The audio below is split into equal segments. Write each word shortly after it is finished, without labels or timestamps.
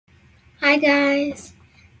Hi guys.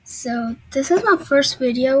 So this is my first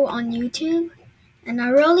video on YouTube and I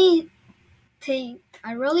really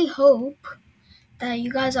hope that you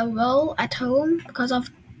guys are well at home because of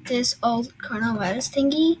this old coronavirus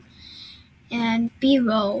thingy and be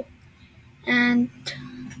well. And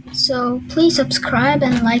so please subscribe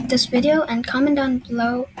and like this video and comment down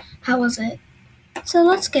below how was it. So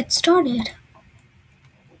let's get started.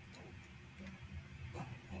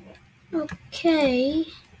 Okay.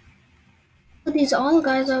 These all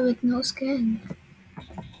guys are with no skin.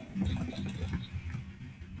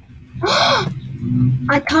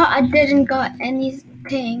 I thought I didn't got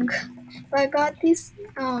anything, but I got this.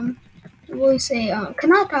 We say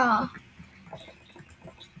Kanata.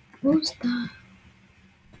 Who's that?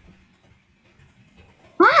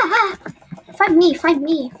 Ah! Find me! Find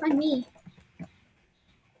me! Find me!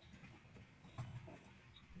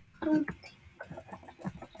 I don't.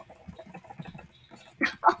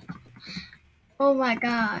 Oh my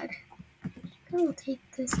god! I will take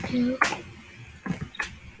this too.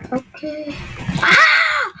 Okay.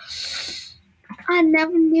 Ah! I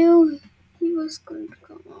never knew he was going to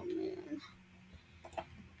come on,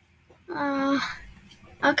 man.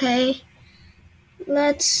 Okay.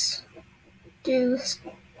 Let's do.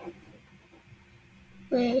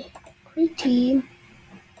 Wait. Great team.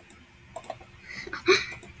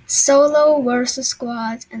 Solo versus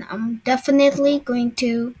squad, and I'm definitely going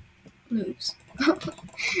to lose.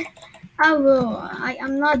 I will.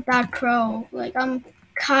 I'm not that pro. Like, I'm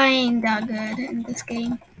kinda good in this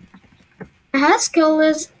game. My highest skill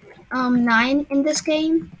is 9 in this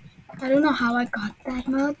game. I don't know how I got that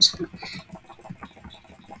much. I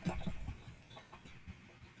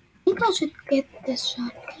think I should get this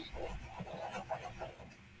shotgun.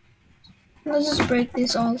 Let's just break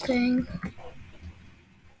this whole thing.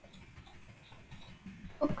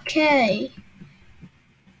 Okay.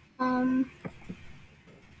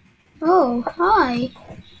 Oh, hi.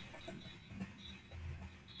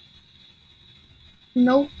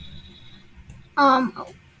 Nope.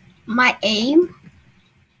 My aim.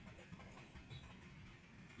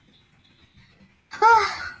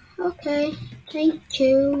 Okay. Thank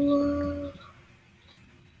you.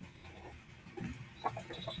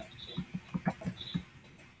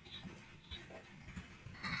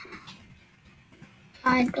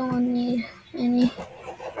 I don't need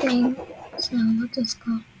anything, so let's just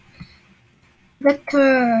go.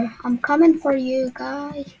 Victor, I'm coming for you,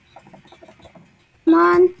 guy. Come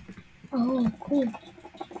on. Oh, cool.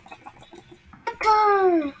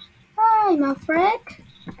 Victor! Hi, my friend.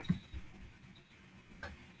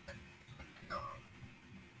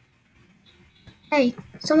 Hey,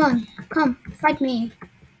 someone, come, fight me.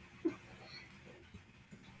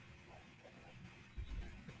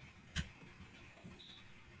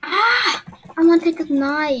 Ah! I want to take a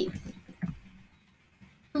knife.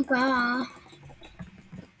 Oh, God.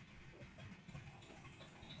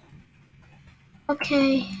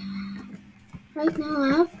 Okay. Right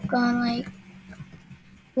now, I've got like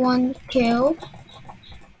 1 kill.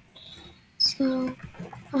 So,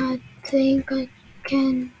 I think I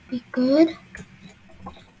can be good.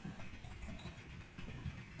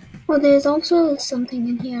 Oh, there's also something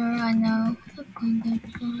in here, I know. I've gone there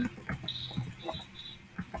before.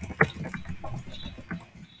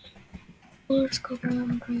 Let's go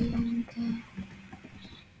around and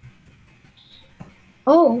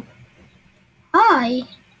Oh! Hi!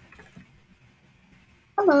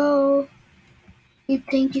 Hello! You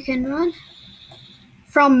think you can run?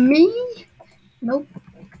 From me? Nope.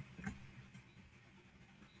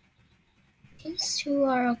 Guess you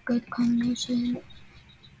are a good combination.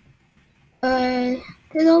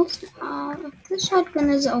 There's also, this shotgun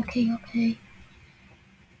is okay.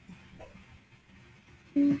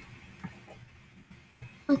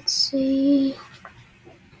 Let's see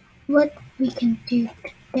what we can do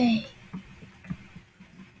today.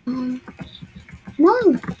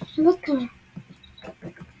 No, look her.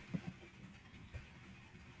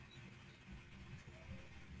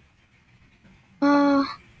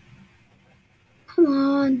 Come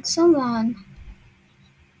on, someone.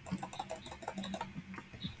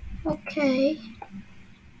 Okay.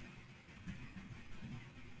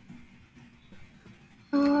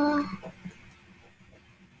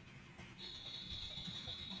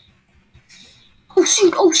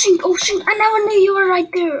 Oh shoot, I never knew you were right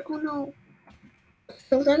there. Oh no.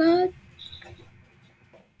 So that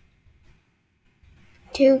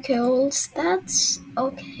 2 kills, that's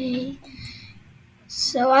okay.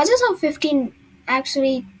 So I just have 15,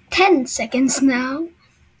 actually 10 seconds now.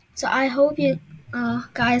 So I hope you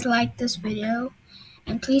guys like this video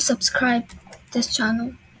and please subscribe to this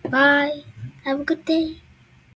channel. Bye. Have a good day.